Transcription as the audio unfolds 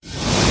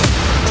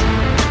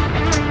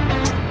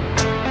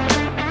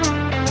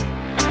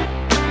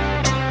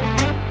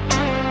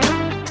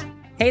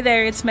Hey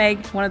there, it's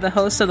Meg, one of the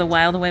hosts of the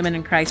Wild Women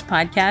in Christ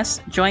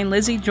podcast. Join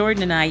Lizzie,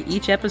 Jordan, and I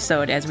each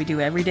episode as we do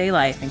everyday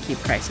life and keep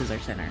Christ as our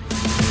center.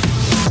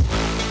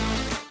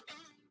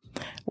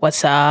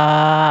 What's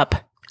up?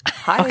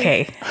 Hi.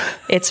 Okay,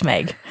 it's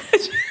Meg.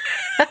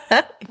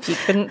 If you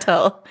couldn't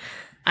tell.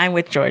 I'm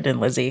with Jordan and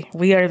Lizzie.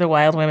 We are the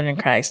Wild Women in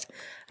Christ.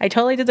 I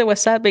totally did the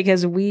what's up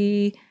because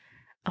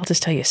I'll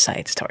just tell you a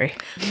side story.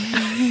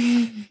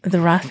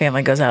 The Roth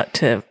family goes out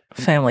to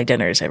family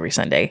dinners every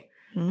Sunday.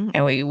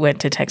 And we went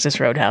to Texas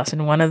Roadhouse,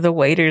 and one of the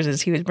waiters,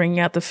 as he was bringing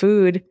out the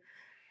food,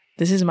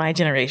 this is my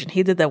generation,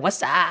 he did the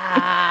what's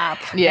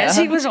up as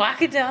he was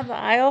walking down the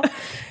aisle,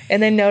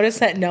 and then noticed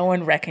that no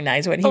one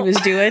recognized what he was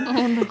doing.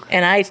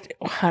 And I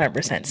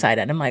 100%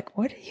 side-eyed. I'm like,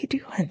 what are you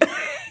doing?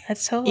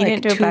 That's so you like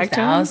didn't do it back to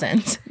him?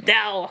 2000s.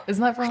 No.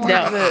 Isn't that from one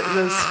of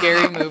those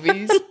scary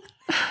movies?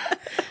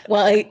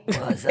 Well, it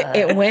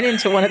went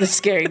into one of the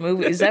scary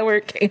movies. Is that where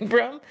it came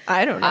from?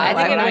 I don't know.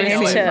 I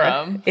think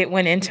from. It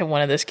went into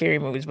one of the scary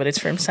movies, but it's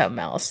from something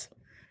else.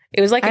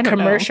 It was like a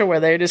commercial where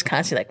they're just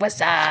constantly like,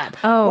 what's up?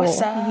 Oh, what's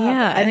up?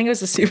 yeah. I think it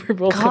was a Super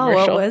Bowl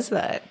commercial. What was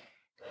that?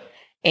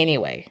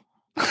 Anyway,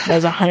 that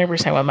was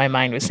 100% what my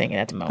mind was singing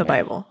at the moment. The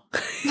Bible.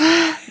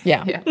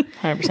 Yeah,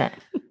 100%.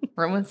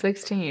 Romans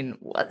 16.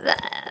 What's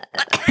that?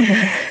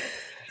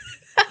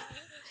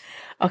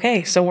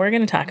 Okay, so we're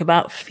going to talk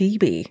about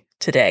Phoebe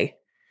today.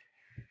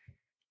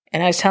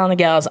 And I was telling the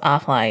gals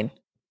offline,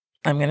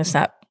 I'm going to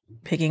stop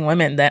picking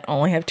women that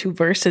only have 2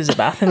 verses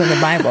about them in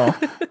the Bible.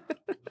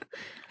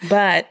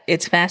 But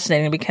it's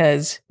fascinating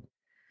because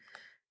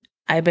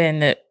I've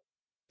been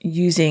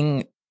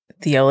using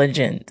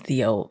theologians. Thank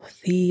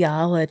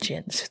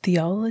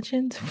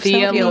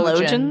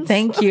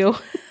you.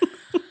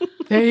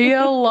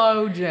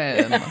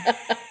 Theologian.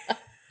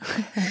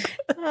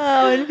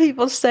 Oh, and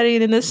people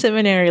studying in the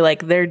seminary,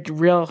 like they're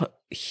real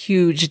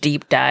huge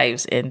deep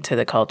dives into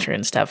the culture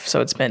and stuff. So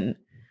I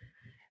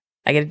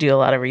got to do a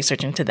lot of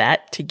research into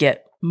that to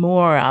get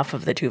more off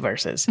of the 2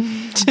 verses.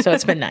 So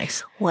it's been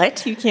nice.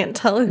 What? You can't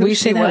tell who Will you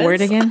say that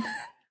word again?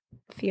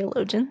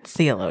 Theologians.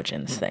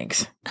 Theologians,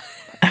 thanks.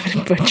 I'm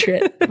going to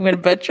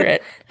butcher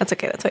it. That's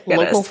okay. That's what you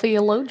Local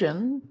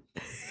theologian.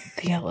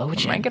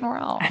 Theologian. Making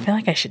wrong. I feel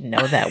like I should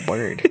know that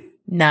word.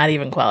 Not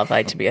even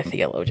qualified to be a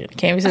theologian.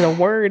 Can't even say the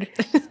word.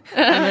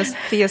 I'm a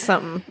Thea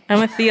something.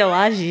 I'm a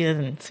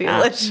theologian.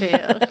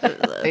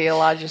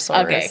 Theologisaurus.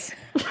 Okay.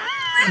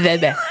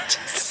 Phoebe.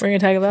 We're going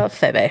to talk about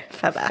Phoebe.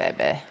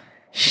 Phoebe.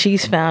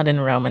 She's found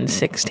in Romans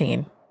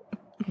 16,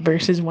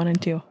 verses 1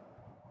 and 2.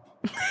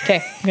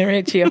 Okay, I'm going to read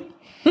it to you.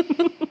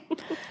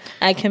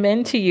 I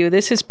commend to you,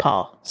 this is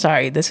Paul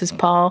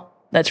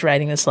that's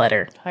writing this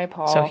letter. Hi,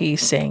 Paul. So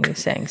he's saying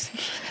these things.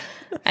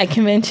 I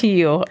commend to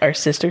you our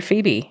sister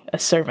Phoebe, a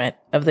servant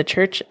of the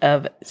church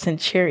of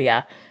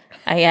Cenchrea.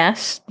 I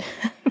ask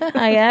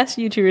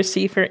you to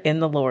receive her in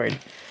the Lord,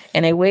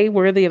 in a way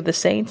worthy of the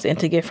saints, and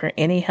to give her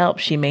any help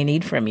she may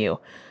need from you.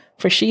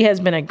 For she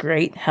has been a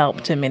great help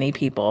to many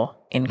people,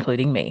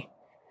 including me.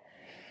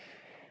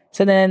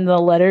 So then the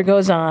letter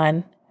goes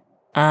on.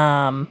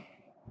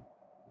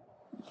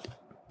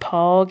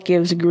 Paul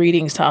gives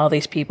greetings to all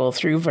these people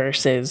through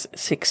verses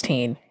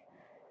 16.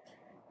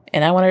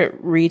 And I want to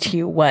read to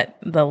you what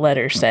the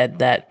letter said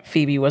that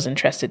Phoebe was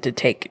entrusted to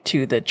take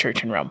to the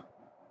church in Rome.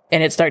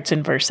 And it starts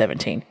in verse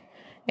 17.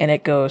 And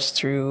it goes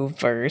through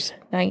verse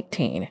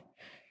 19.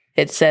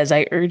 It says,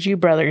 I urge you,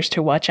 brothers,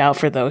 to watch out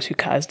for those who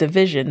cause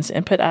divisions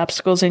and put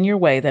obstacles in your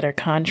way that are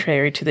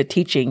contrary to the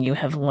teaching you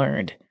have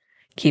learned.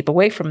 Keep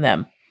away from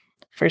them,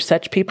 for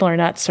such people are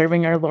not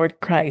serving our Lord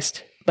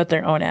Christ, but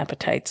their own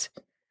appetites.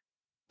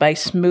 By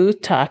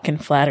smooth talk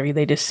and flattery,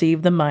 they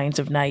deceive the minds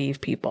of naive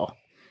people.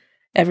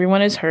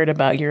 Everyone has heard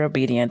about your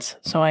obedience,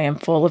 so I am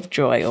full of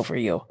joy over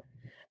you.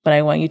 But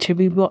I want you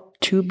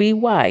to be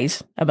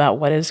wise about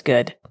what is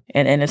good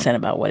and innocent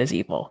about what is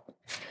evil.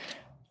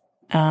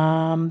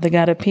 The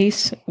God of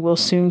peace will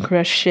soon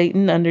crush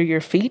Satan under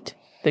your feet.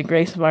 The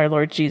grace of our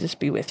Lord Jesus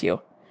be with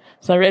you.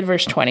 So I read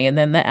verse 20, and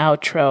then the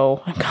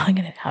outro. I'm calling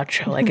it an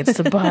outro like it's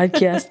the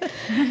podcast.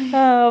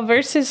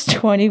 Verses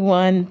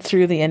 21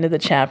 through the end of the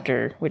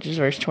chapter, which is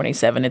verse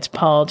 27. It's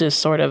Paul just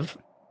sort of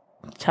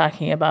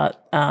talking about...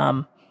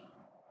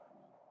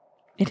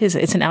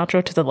 It's an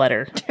outro to the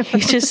letter.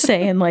 He's just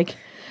saying, like,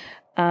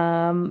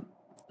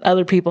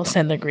 other people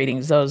send their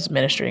greetings, those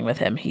ministering with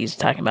him. He's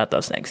talking about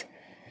those things.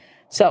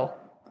 So,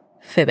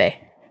 Phoebe.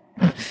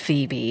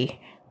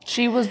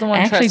 She was the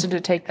one trusted to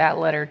take that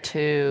letter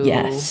to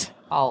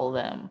all of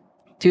them.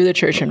 To the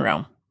church in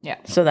Rome. Yeah.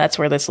 So that's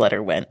where this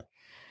letter went.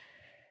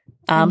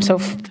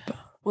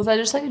 Was that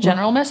just like a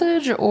general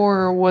message,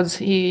 or was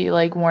he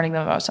like warning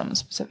them about something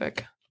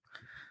specific?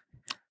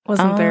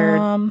 Wasn't there...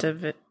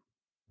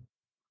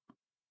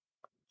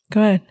 Go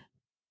ahead.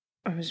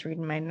 I was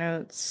reading my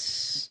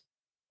notes.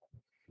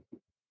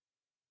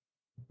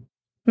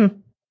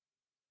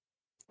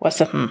 What's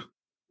the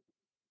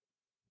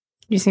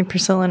You see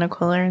Priscilla and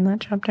Aquila in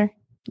that chapter?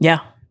 Yeah.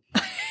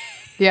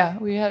 Yeah,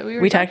 we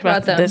talked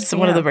about them. this.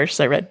 One of the verses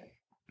I read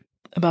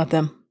about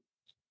them.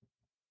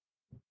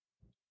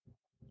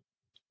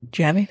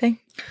 Do you have anything?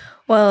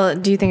 Well,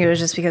 do you think it was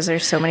just because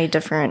there's so many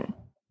different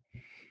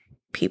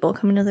people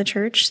coming to the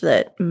church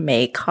that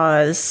may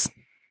cause,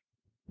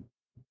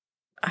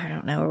 I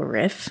don't know, a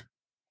riff?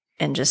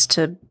 And just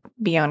to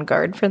be on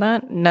guard for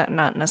that?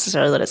 Not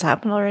necessarily that it's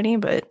happened already,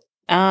 but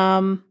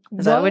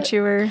is that what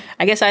you were?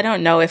 I guess I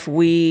don't know if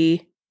I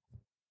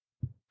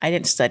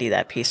didn't study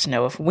that piece to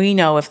know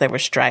if there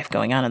was strife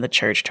going on in the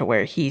church to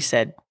where he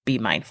said, be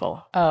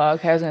mindful. Oh,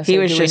 okay. I was going to say, he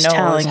was just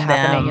telling what was them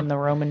happening in the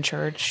Roman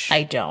church.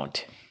 I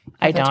don't.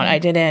 That's fine. I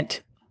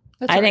didn't.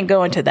 That's I didn't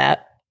go into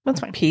that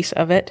That's fine. piece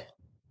of it.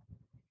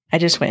 I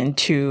just went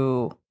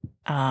into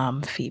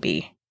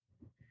Phoebe.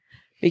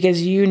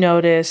 Because you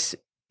notice,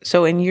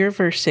 so in your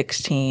verse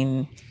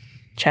 16,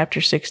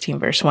 chapter 16,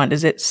 verse 1,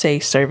 does it say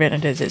servant or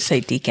does it say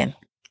deacon?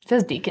 It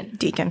says deacon.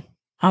 Deacon.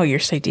 Oh, you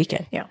say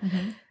deacon. Yeah.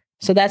 Mm-hmm.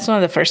 So that's one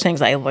of the first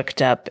things I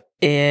looked up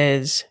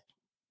is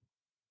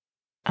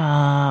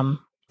the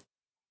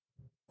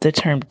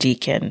term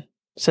deacon.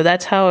 So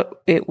that's how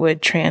it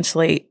would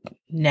translate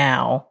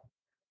now.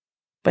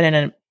 But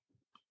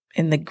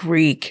in the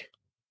Greek,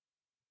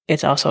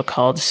 it's also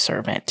called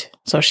servant.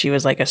 So she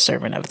was like a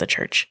servant of the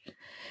church.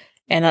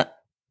 And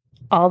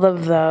all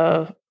of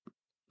the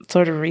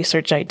sort of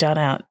research I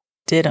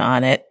did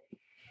on it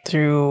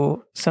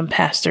through some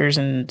pastors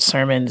and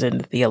sermons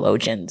and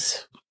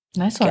theologians.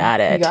 Nice one. Got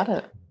it. You got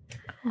it.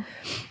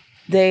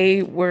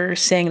 They were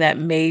saying that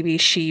maybe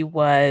she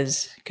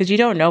was, because you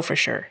don't know for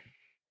sure,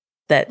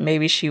 that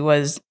maybe she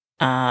was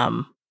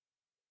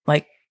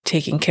like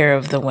taking care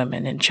of the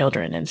women and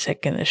children and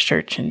sick in this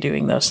church and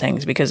doing those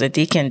things, because a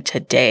deacon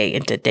today,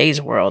 in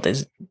today's world,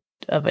 is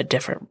of a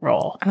different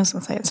role. I was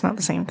going to say, it's not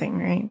the same thing,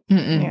 right?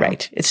 Mm-mm. Yeah.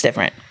 Right. It's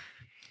different.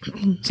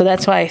 So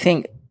that's why I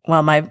think,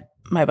 well, my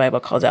Bible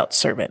calls out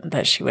servant,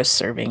 that she was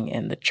serving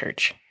in the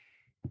church.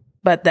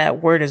 But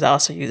that word is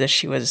also used as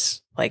she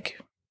was like,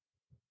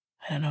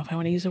 I don't know if I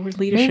want to use the word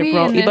leadership Maybe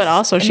role, in this- but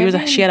also she maybe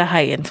had a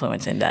high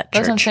influence in that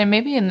That's what I'm church. saying.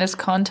 Maybe in this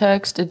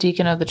context, a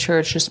deacon of the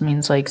church just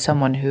means like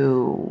someone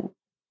who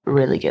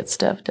really gets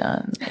stuff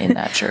done in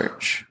that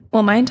church.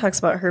 Well, mine talks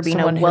about her being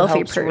Someone a who wealthy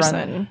helps run-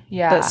 person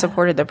Yeah. that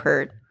supported the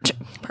purge.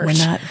 We're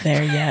not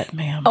there yet,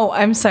 ma'am. Oh,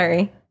 I'm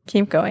sorry.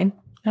 Keep going.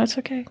 That's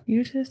okay.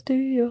 You just do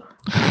you.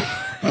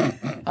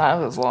 I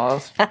was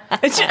lost.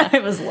 I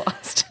was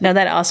lost. Now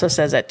that also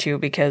says that too,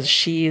 because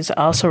she's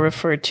also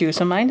referred to,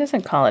 so mine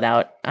doesn't call it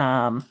out,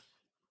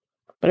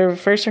 but it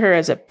refers to her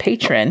as a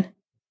patron.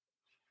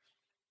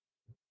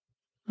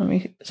 I'm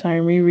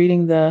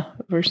rereading the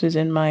verses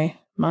in my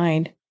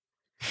mind.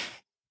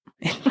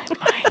 In my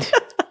mind.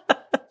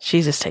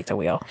 Jesus, take the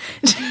wheel.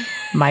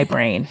 My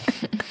brain.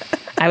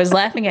 I was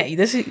laughing at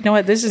you. You know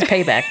what? This is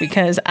payback,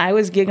 because I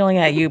was giggling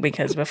at you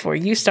because before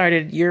you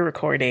started your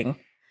recording,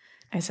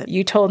 I said,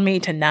 you told me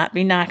to not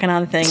be knocking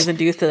on things and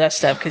do that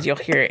stuff because you'll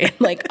hear it. And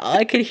like all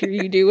I could hear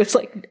you do was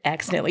like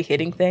accidentally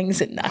hitting things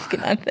and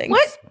knocking on things.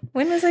 what?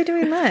 When was I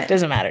doing that?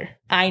 Doesn't matter.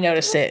 I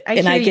noticed it. I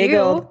and I hear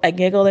giggled. you. I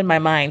giggled in my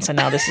mind. So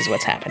now this is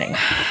what's happening.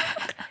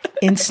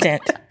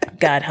 Instant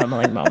God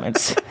humbling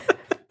moments.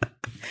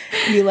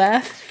 You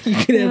laugh, you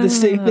can have the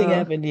same thing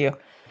happen to you.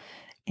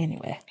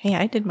 Anyway. Hey,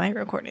 I did my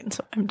recording,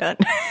 so I'm done.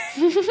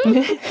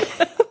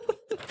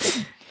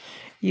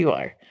 You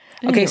are.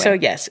 Okay, so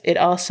Anyway. yes, it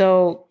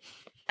also,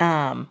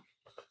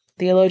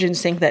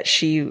 theologians think that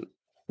she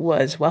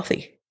was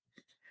wealthy.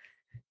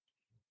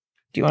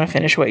 Do you want to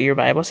finish what your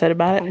Bible said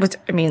about it? But,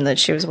 I mean, that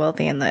she was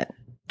wealthy and that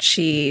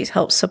she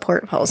helped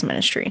support Paul's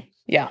ministry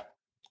Yeah.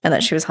 and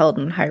that she was held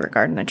in high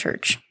regard in the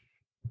church.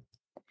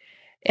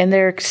 And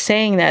they're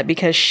saying that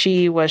because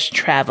she was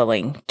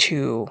traveling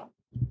to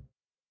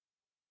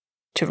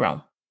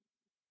Rome,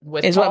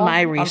 With is Paul what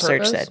my on research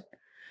purpose? said.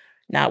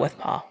 Not with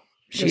Paul.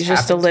 She's Just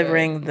just happened to-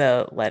 delivering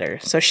the letter.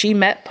 So she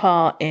met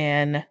Paul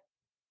in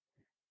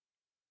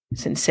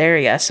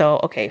Caesarea. So,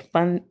 okay,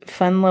 fun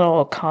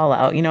little call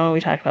out. You know, we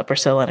talked about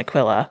Priscilla and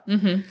Aquila.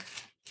 Mm-hmm.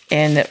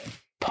 And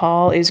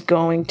Paul is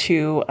going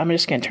to, I'm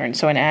just going to turn.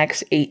 So in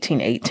Acts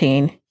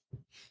 18:18,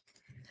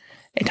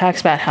 it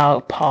talks about how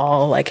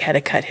Paul like had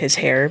to cut his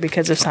hair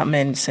because of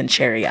something in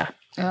Caesarea,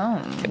 Oh.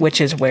 which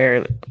is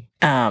where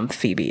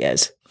Phoebe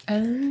is.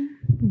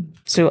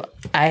 So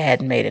I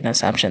had made an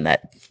assumption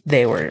that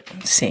they were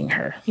seeing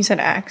her. You said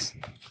Acts.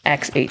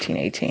 Acts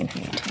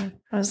 18:18.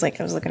 I was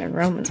looking at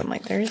Romans. I'm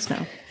like, there is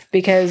no.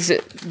 Because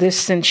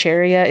this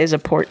Caesarea is a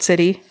port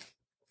city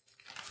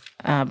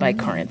by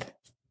Corinth.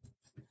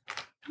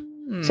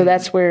 So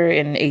that's where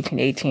in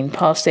 1818,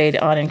 Paul stayed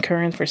on in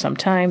Corinth for some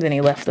time. Then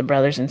he left the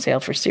brothers and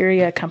sailed for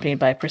Syria, accompanied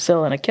by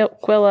Priscilla and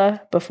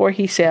Aquila. Before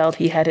he sailed,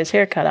 he had his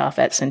hair cut off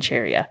at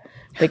Caesarea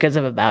because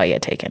of a vow he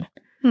had taken.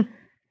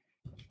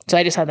 So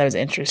I just thought that was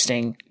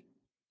interesting.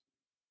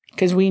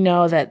 Because we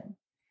know that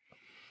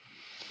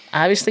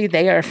obviously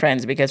they are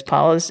friends because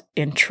Paul is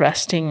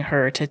entrusting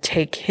her to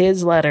take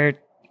his letter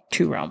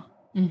to Rome,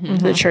 to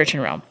the church in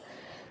Rome.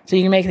 So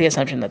you can make the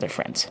assumption that they're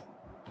friends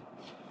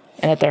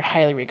and that they're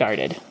highly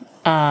regarded.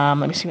 Let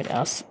me see what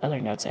else, other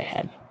notes I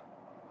had.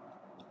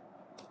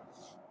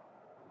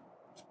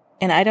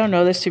 And I don't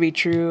know this to be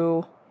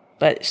true,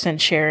 but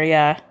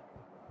Caesarea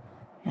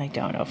I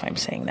don't know if I'm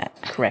saying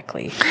that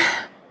correctly.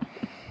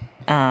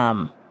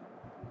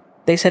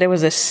 They said it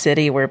was a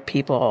city where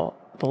people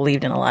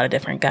believed in a lot of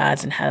different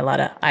gods and had a lot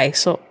of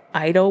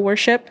idol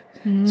worship.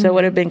 So it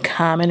would have been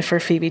common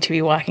for Phoebe to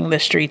be walking the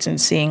streets and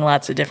seeing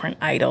lots of different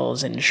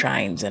idols and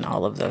shrines and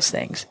all of those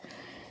things.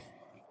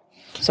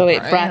 So it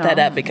brought that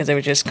up because it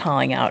was just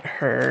calling out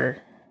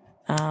her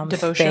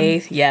devotion.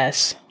 faith.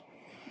 Yes.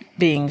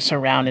 Being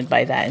surrounded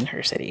by that in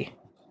her city.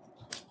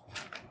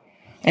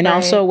 And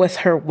also with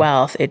her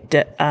wealth,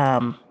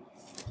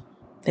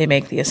 they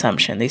make the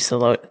assumption, these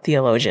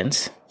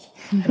theologians,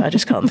 I'll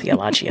just call them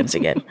theologians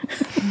again,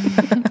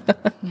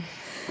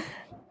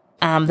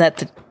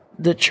 that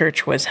the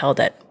church was held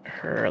at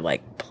her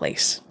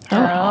place.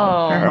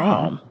 Her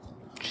home.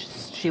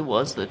 She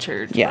was the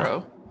church,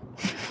 bro.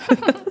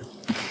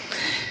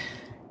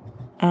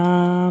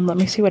 Let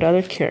me see what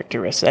other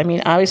characteristics. I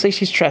mean, obviously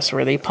she's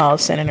trustworthy. Paul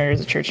sent her to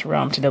the church of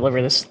Rome to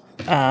deliver this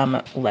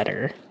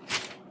letter.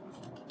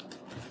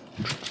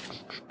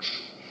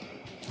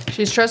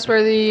 She's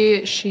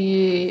trustworthy.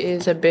 She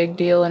is a big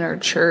deal in her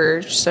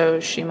church, so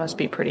she must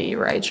be pretty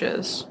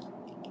righteous.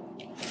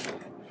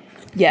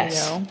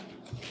 Yes. You know?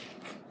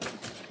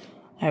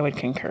 I would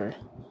concur.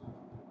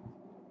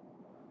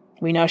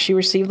 We know she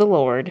received the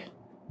Lord.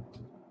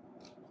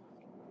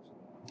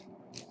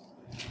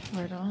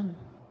 Right on.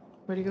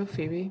 Way to go,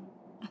 Phoebe.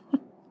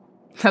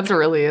 That's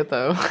really it,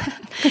 though.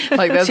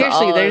 That's seriously,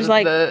 all there's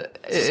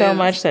so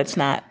much that's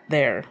not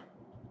there.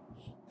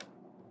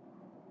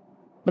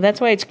 But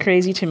that's why it's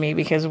crazy to me,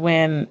 because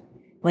when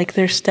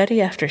there's study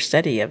after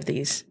study of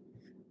these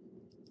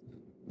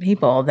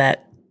people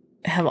that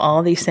have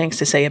all these things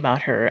to say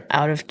about her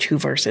out of 2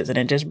 verses, and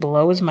it just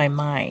blows my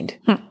mind.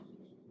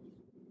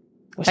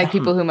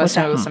 People who must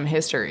know some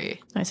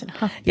history. I said,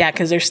 Yeah,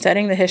 because they're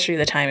studying the history of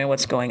the time and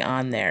what's going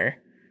on there.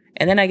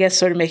 And then I guess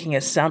sort of making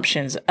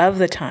assumptions of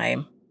the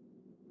time.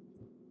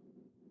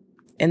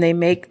 And they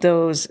make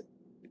those,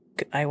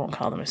 I won't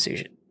call them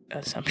assumptions.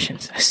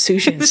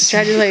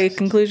 Try to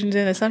conclusions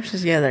and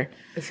assumptions together.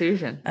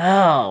 Assumption.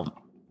 Oh,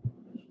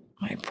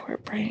 my poor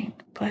brain.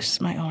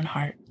 Bless my own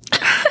heart.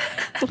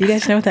 Do you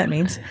guys know what that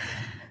means?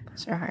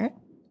 bless your heart.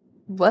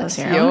 Bless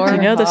your Do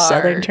you know the heart.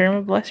 Southern term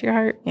of bless your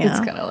heart? Yeah.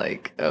 It's kind of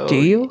like, oh, do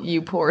you?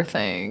 You poor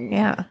thing.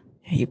 Yeah.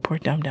 You poor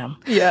dum-dum.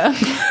 Yeah.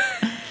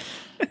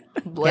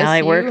 Bless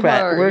I work with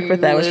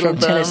that. Was from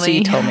little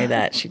Tennessee. dummy. Told me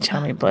that. She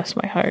told me, bless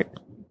my heart.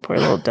 Poor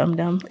little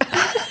dum-dum.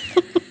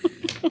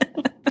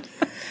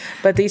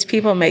 But these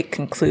people make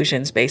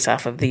conclusions based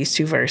off of these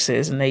 2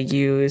 verses, and they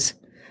use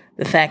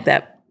the fact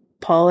that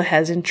Paul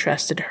has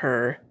entrusted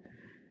her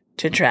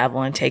to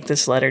travel and take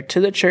this letter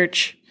to the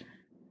church.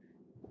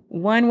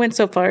 One went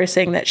so far as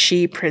saying that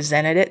she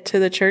presented it to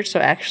the church, so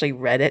actually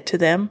read it to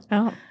them.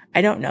 Oh.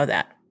 I don't know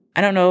that.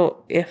 I don't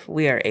know if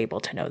we are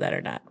able to know that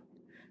or not.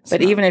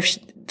 But even if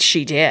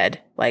she did,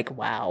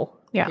 wow.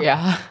 Yeah.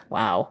 Yeah.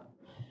 Wow.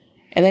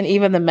 And then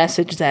even the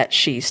message that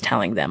she's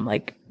telling them,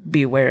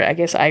 beware. I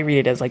guess I read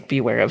it as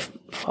beware of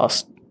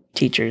false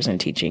teachers and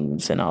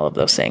teachings and all of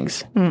those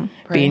things.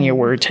 Be in your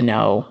word to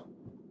know.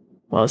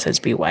 Well, it says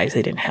be wise.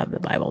 They didn't have the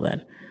Bible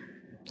then.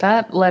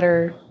 That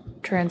letter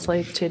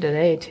translates to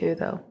today, too,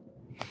 though.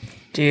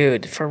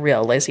 Dude, for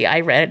real, Lizzie, I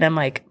read it and I'm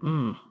like,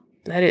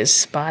 that is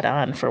spot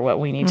on for what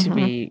we need to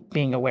be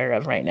being aware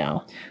of right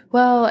now.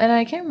 Well, and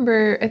I can't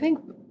remember, I think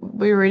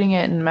we were reading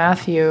it in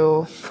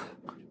Matthew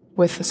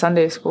with the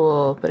Sunday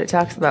school, but it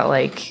talks about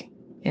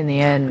in the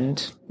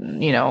end,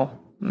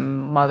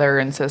 mother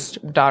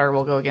and daughter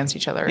will go against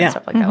each other and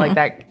stuff like that.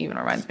 That even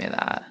reminds me of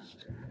that.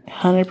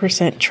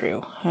 100%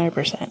 true.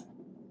 100%.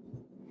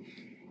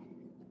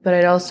 But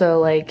I'd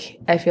also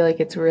I feel like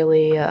it's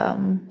really,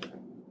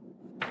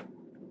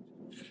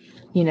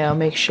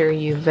 make sure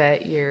you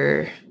vet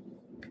your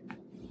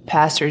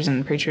pastors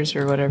and preachers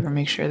or whatever.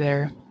 Make sure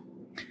they're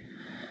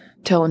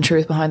telling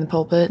truth behind the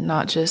pulpit,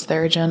 not just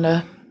their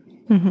agenda.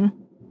 Mm-hmm.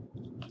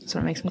 That's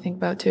what it makes me think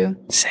about, too.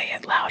 Say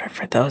it louder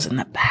for those in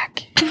the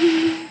back.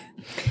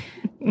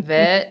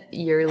 Vet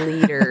your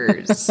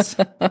leaders.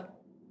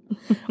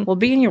 Well,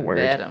 be in your word.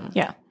 Vet them.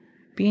 Yeah.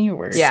 Be in your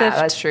word. Yeah, Sift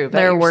that's true. Vet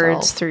their yourself.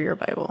 words through your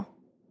Bible.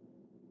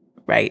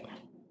 Right.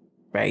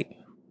 I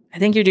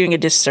think you're doing a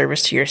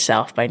disservice to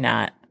yourself by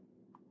not.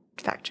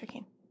 Fact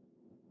checking.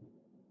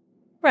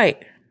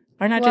 Right.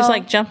 Or not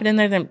just jumping in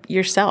there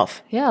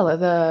yourself. Yeah,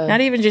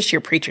 Not even just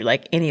your preacher,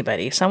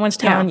 anybody. If someone's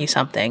telling you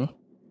something,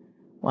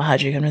 well,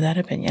 how'd you come to that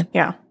opinion?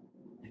 Yeah.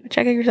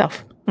 Check it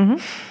yourself.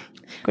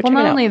 Mm-hmm. Well,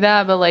 not only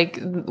that, but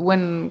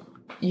when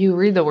you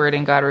read the word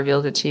and God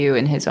reveals it to you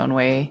in His own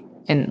way,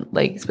 and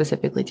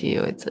specifically to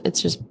you,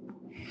 it's just.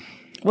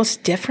 Well, it's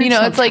different.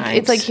 It's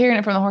like hearing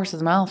it from the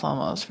horse's mouth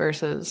almost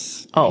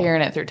versus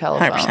hearing it through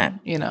telephone.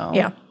 100%.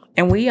 Yeah.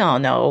 And we all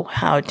know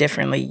how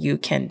differently you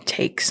can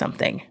take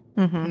something.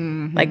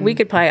 Mm-hmm. We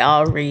could probably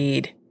all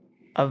read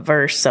a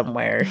verse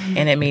somewhere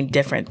and it mean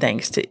different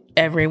things to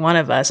every one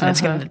of us. And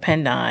it's going to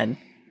depend on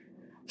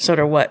sort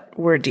of what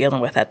we're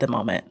dealing with at the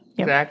moment.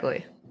 Yep.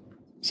 Exactly.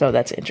 So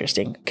that's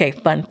interesting. Okay,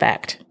 fun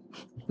fact.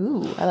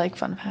 Ooh, I like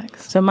fun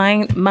facts. So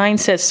mine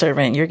says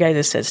servant. Your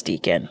guys says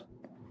deacon.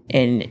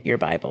 in your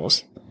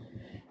Bibles.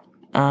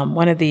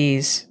 One of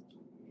these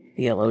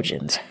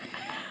theologians.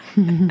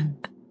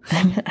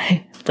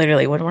 I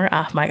literally, when we're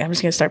off mic, I'm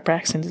just going to start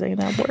practicing saying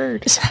that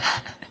word.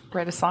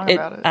 Write a song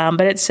about it.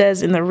 But it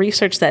says in the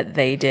research that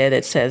they did,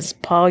 it says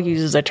Paul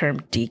uses the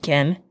term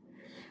deacon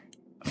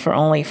for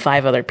only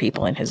 5 other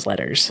people in his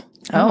letters.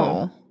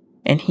 Oh.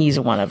 And he's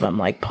one of them,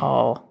 like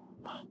Paul.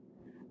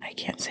 I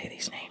can't say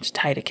these names.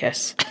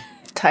 Titicus.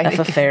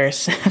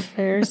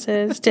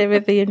 Epaphroditus,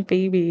 Timothy, and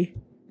Phoebe.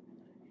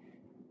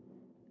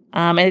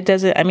 And it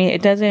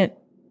doesn't,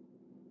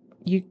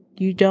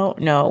 you don't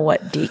know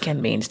what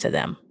deacon means to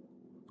them.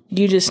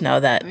 You just know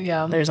that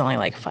there's only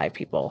like 5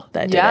 people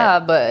that did it.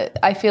 Yeah, but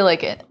I feel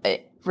like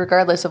it,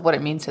 regardless of what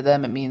it means to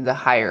them, it means a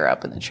higher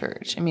up in the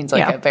church. It means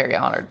like a very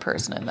honored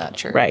person in that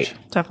church. Right.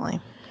 Definitely.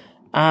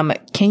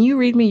 Can you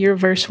read me your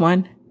verse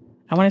 1?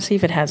 I want to see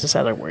if it has this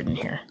other word in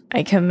here.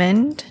 I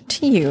commend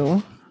to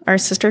you our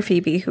sister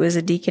Phoebe, who is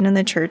a deacon in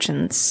the church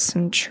in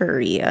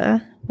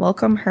Centuria.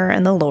 Welcome her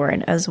in the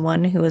Lord as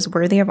one who is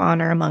worthy of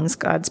honor amongst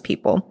God's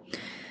people.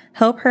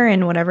 Help her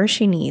in whatever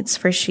she needs,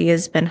 for she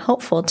has been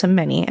helpful to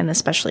many, and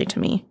especially to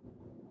me.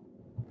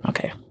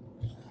 Okay.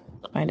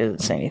 Mine doesn't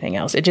say anything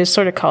else. It just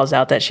sort of calls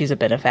out that she's a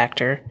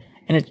benefactor,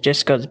 and it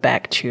just goes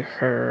back to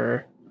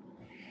her,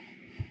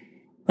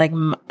 like,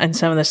 in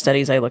some of the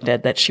studies I looked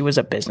at, that she was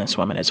a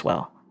businesswoman as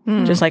well.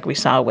 Just like we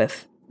saw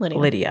with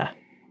Lydia.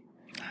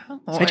 Oh,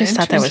 So I just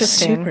thought that was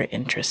super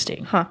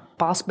interesting. Huh.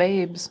 Boss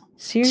babes.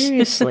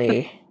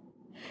 Seriously.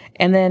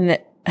 And then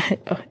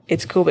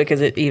it's cool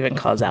because it even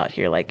calls out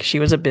here, like, she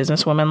was a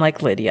businesswoman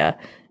like Lydia,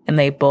 and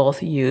they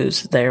both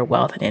use their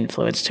wealth and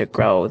influence to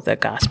grow the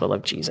gospel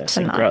of Jesus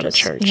and grow the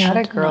church. Yeah,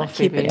 What a girl,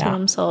 keep Phoebe. it to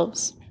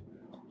themselves.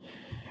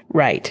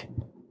 Right.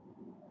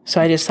 So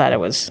I just thought it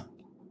was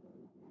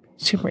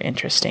super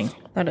interesting.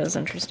 That is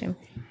interesting.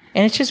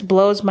 And it just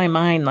blows my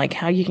mind, like,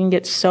 how you can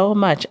get so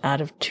much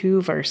out of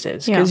 2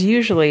 verses. Because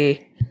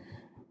usually,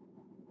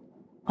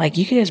 like,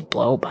 you can just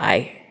blow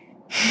by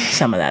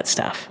some of that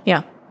stuff.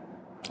 Yeah.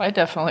 I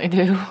definitely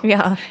do.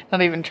 Yeah.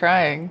 Not even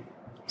trying.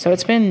 So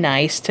it's been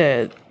nice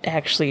to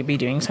actually be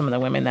doing some of the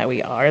women that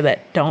we are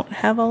that don't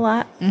have a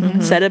lot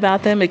said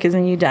about them, because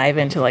then you dive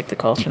into, like, the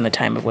culture and the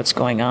time of what's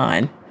going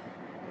on,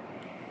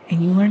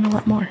 and you learn a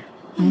lot more.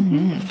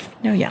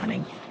 No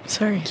yawning.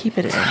 Sorry. Keep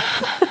it in.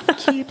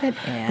 Keep it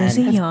in.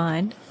 Lizzie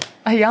yawned.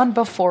 I yawned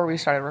before we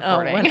started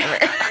recording.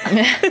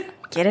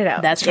 Get it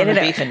out. That's Get from it the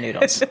out. beef and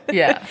noodles.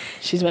 Yeah.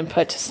 She's been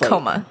put to sleep.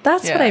 Coma.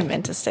 That's what Yeah. I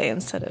meant to say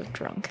instead of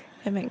drunk.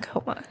 I meant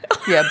coma.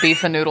 Yeah,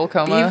 beef and noodle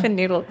coma. Beef and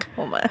noodle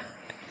coma.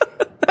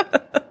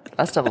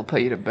 That stuff will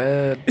put you to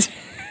bed.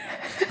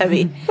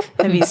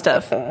 Heavy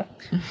stuff.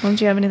 Don't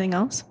you have anything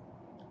else?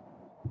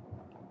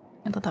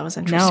 I thought that was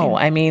interesting. No,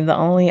 I mean, the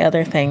only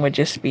other thing would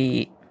just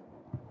be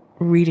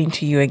reading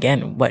to you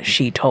again what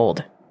she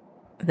told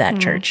that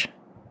church.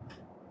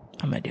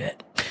 I'm going to do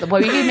it.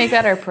 Well, we can make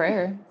that our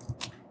prayer.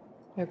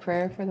 Our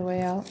prayer for the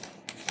way out.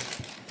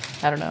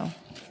 I don't know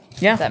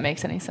Yeah. if that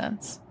makes any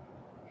sense.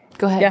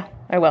 Go ahead. Yeah,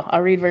 I will.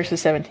 I'll read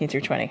verses 17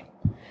 through 20.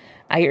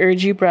 I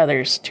urge you,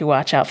 brothers, to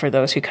watch out for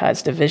those who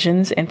cause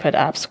divisions and put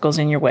obstacles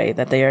in your way,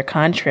 that they are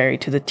contrary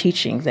to the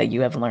teachings that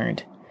you have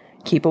learned.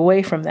 Keep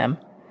away from them,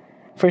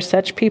 for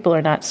such people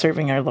are not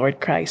serving our Lord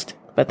Christ,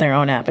 but their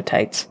own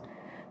appetites.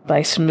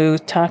 By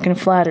smooth talk and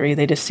flattery,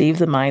 they deceive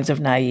the minds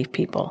of naive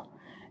people.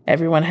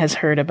 Everyone has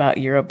heard about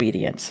your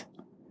obedience.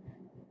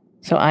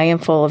 So I am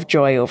full of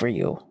joy over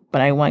you,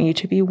 but I want you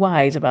to be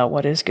wise about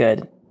what is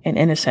good and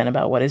innocent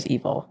about what is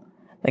evil.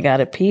 The God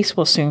of peace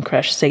will soon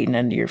crush Satan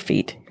under your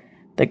feet.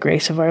 The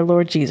grace of our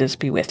Lord Jesus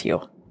be with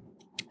you.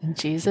 In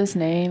Jesus'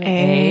 name,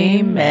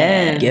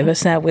 Amen. Give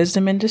us that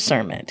wisdom and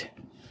discernment.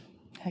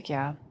 Heck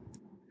yeah.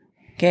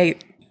 Okay.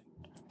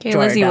 Okay,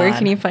 Lizzie, where Jordan.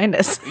 can you find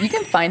us? You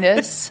can find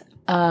us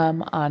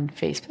on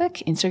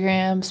Facebook,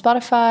 Instagram,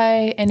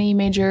 Spotify, any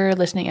major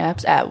listening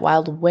apps at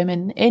Wild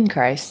Women in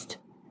Christ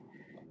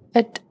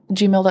at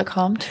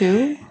gmail.com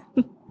too.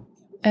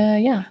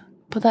 Yeah.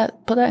 Put that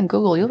in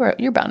Google.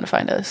 You're bound to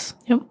find us.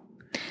 Yep.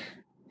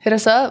 Hit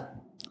us up.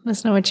 Let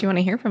us know what you want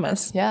to hear from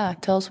us. Yeah.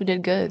 Tell us we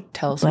did good.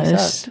 Tell us Let we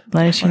us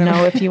sucked.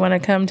 know if you want to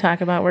come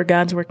talk about where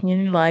God's working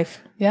in your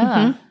life.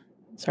 Yeah.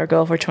 It's our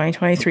goal for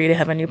 2023 to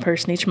have a new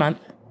person each month.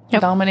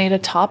 Nominate a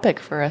topic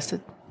for us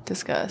to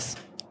discuss.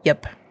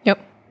 Yep. Yep.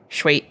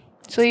 Sweet.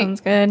 Sweet.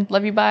 Sounds good.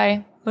 Love you.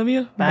 Bye. Love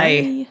you.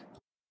 Bye. Bye.